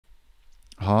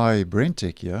Hi,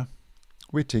 BrenTech here,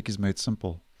 where tech is made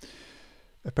simple.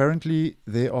 Apparently,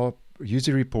 there are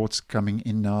user reports coming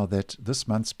in now that this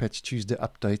month's Patch Tuesday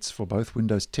updates for both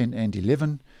Windows 10 and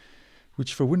 11,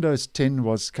 which for Windows 10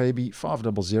 was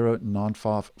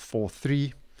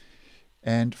KB5009543,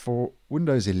 and for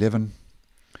Windows 11,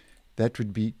 that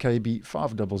would be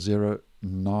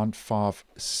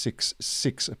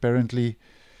KB5009566. Apparently,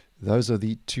 those are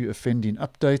the two offending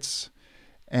updates,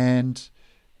 and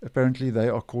apparently they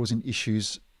are causing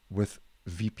issues with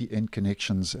VPN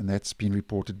connections, and that's been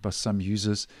reported by some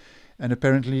users. And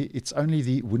apparently it's only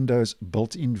the Windows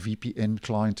built-in VPN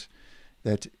client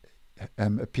that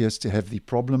appears to have the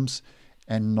problems,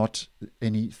 and not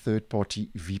any third-party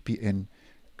VPN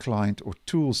client or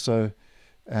tool. So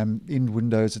in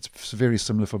Windows, it's very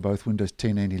similar for both Windows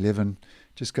 10 and 11.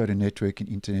 Just go to Network and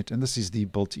Internet, and this is the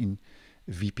built-in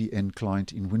VPN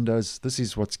client in Windows. This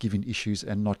is what's giving issues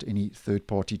and not any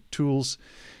third-party tools.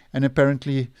 And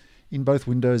apparently in both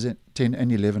Windows 10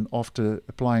 and 11, after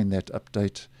applying that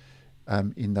update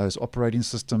in those operating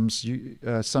systems,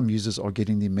 some users are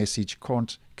getting the message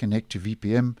can't connect to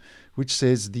VPN, which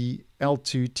says the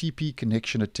L2TP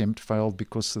connection attempt failed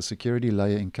because the security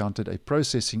layer encountered a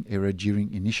processing error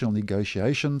during initial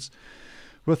negotiations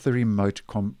with the remote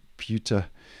computer.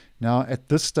 Now at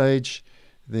this stage,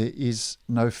 there is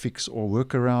no fix or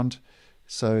workaround,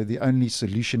 so the only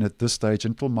solution at this stage,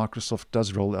 until Microsoft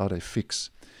does roll out a fix,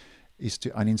 is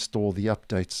to uninstall the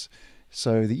updates.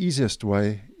 So the easiest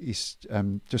way is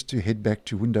just to head back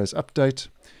to Windows Update,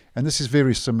 and this is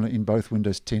very similar in both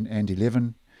Windows 10 and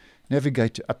 11.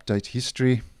 Navigate to Update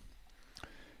History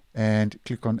and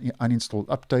click on Uninstall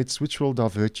Updates, which will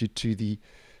divert you to the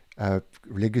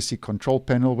Legacy Control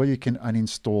Panel, where you can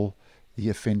uninstall the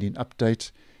offending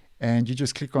update. And you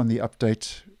just click on the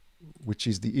update, which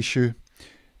is the issue.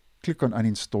 Click on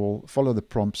uninstall, follow the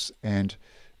prompts, and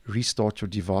restart your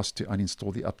device to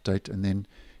uninstall the update. And then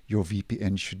your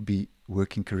VPN should be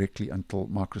working correctly until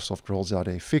Microsoft rolls out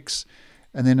a fix.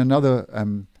 And then another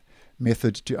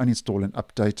method to uninstall an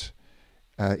update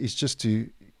is just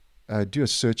to do a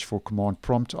search for command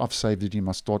prompt. I've saved it in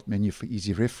my start menu for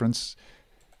easy reference.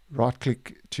 Right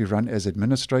click to run as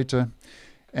administrator.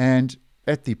 And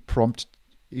at the prompt,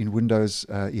 in Windows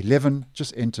 11,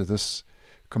 just enter this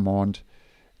command,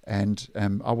 and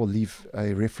I will leave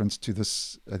a reference to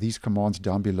these commands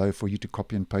down below for you to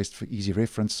copy and paste for easy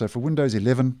reference. So for Windows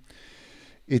 11,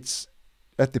 it's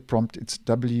at the prompt, it's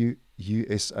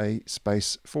WUSA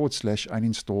space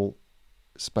 /uninstall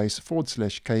space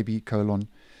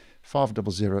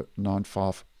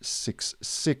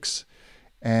 /KB:5009566.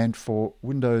 And for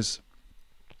Windows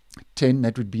 10,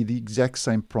 that would be the exact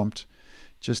same prompt.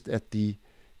 Just at the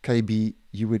KB,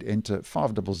 you would enter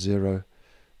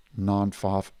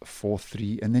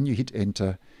 5009543, and then you hit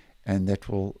enter, and that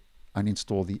will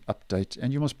uninstall the update.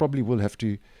 And you most probably will have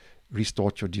to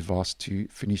restart your device to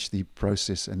finish the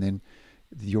process, and then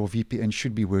your VPN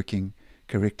should be working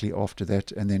correctly after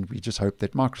that. And then we just hope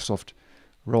that Microsoft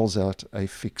rolls out a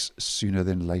fix sooner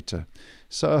than later.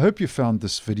 So I hope you found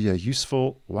this video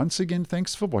useful. Once again,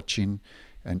 thanks for watching,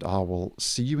 and I will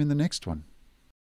see you in the next one.